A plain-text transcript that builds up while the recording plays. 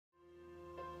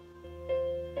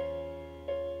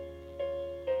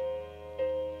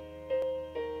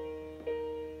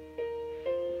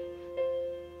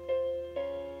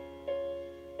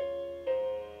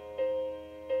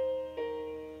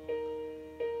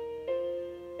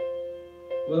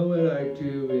What would I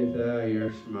do without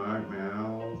your smart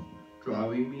mouth?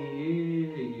 Drawing me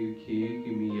in and you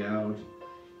kicking me out.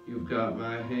 You've got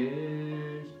my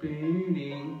head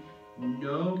spinning.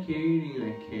 No kidding,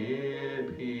 I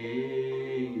can't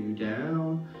pin you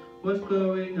down. What's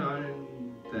going on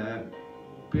in that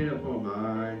beautiful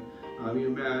mind? I'm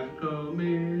your magical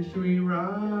mystery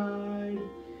ride.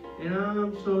 And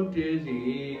I'm so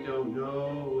dizzy, don't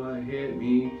know what hit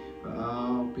me, but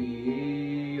I'll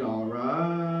be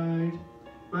alright.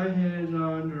 My head's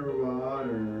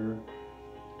underwater,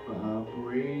 but I'm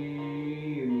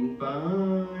breathing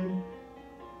fine.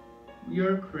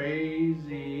 You're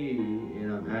crazy,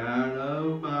 and I'm out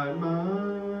of my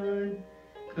mind.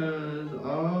 'Cause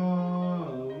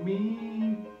all of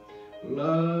me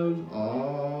loves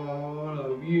all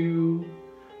of you.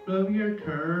 Love your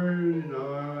curves and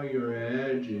all your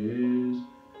edges,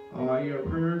 all your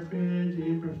perfect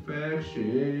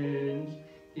imperfections.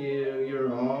 Give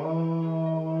your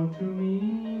all to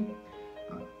me.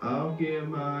 I'll give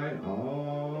my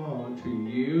all to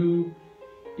you.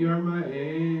 You're my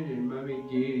end and my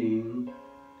beginning.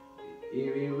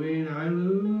 Even when I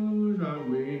lose, I'm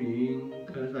winning.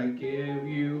 'Cause I give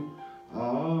you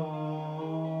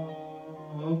all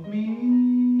of me.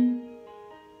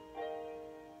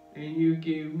 And you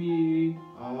give me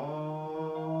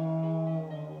all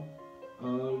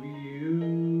of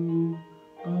you.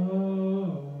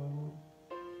 Oh.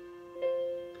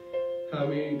 How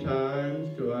many times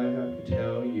do I have to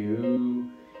tell you?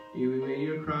 Even when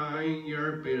you're crying,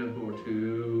 you're pitiful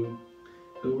too.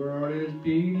 The world is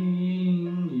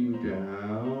beating you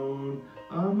down.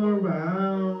 I'm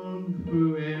around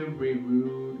through every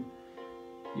mood.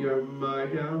 You're my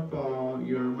downfall,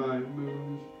 you're my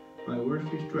mood. My worst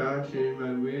distraction,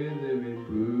 my rhythm and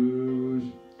blues.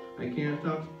 I can't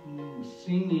stop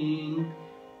singing,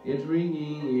 it's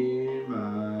ringing in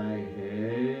my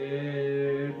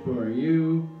head for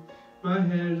you. My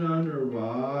head's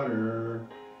underwater,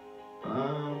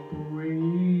 I'm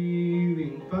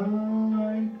breathing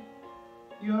fine.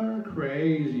 You're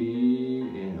crazy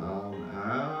and I'm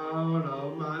out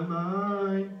of my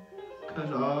mind.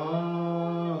 'Cause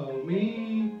all of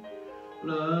me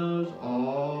loves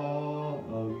all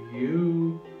of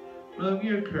you. Love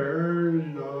your curves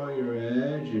and all your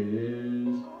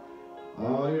edges,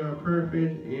 all your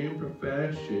perfect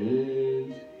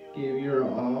imperfections. Give your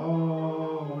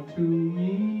all to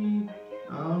me.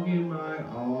 I'll give my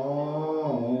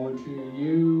all to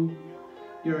you.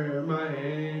 You're my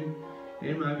end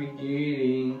and my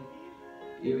beginning.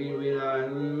 Even when I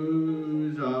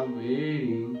lose, I'm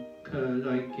winning. 'Cause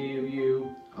I give you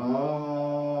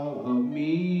all of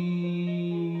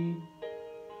me,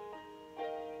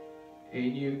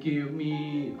 and you give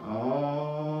me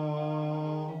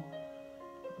all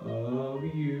of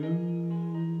you.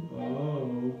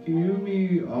 Oh, give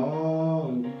me all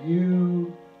of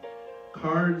you.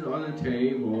 Cards on the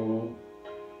table,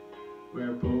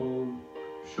 we're both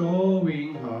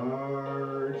showing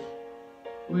hearts,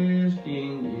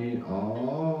 whisking it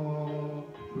all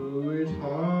through his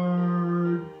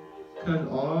heart. 'Cause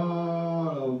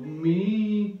all of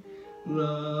me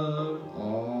loves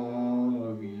all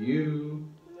of you.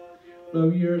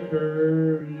 Love your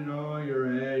curves and all your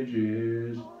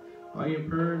edges, all your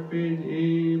perfect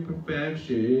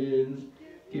imperfections.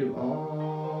 Give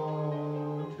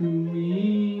all to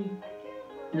me,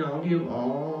 and I'll give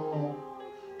all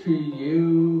to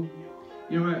you.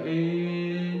 You're my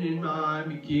end and my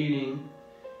beginning.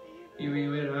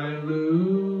 Even when I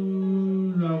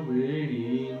lose, I'm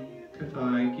winning. 'Cause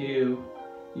I give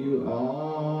you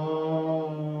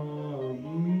all of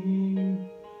me,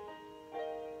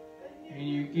 and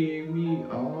you give me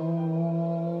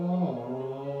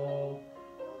all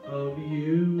of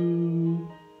you.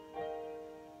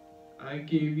 I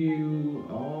give you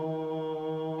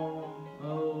all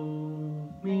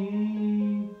of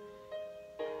me,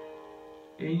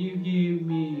 and you give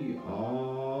me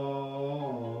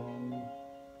all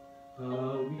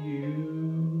of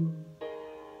you.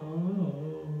 Oh.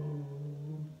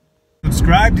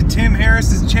 Subscribe to Tim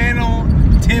Harris's channel.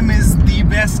 Tim is the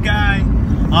best guy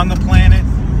on the planet.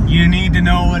 You need to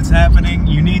know what's happening.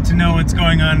 You need to know what's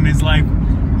going on in his life.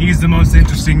 He's the most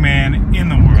interesting man in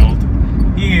the world.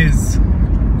 He is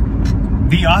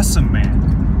the awesome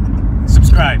man.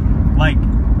 Subscribe, like,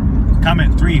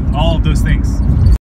 comment, 3, all of those things.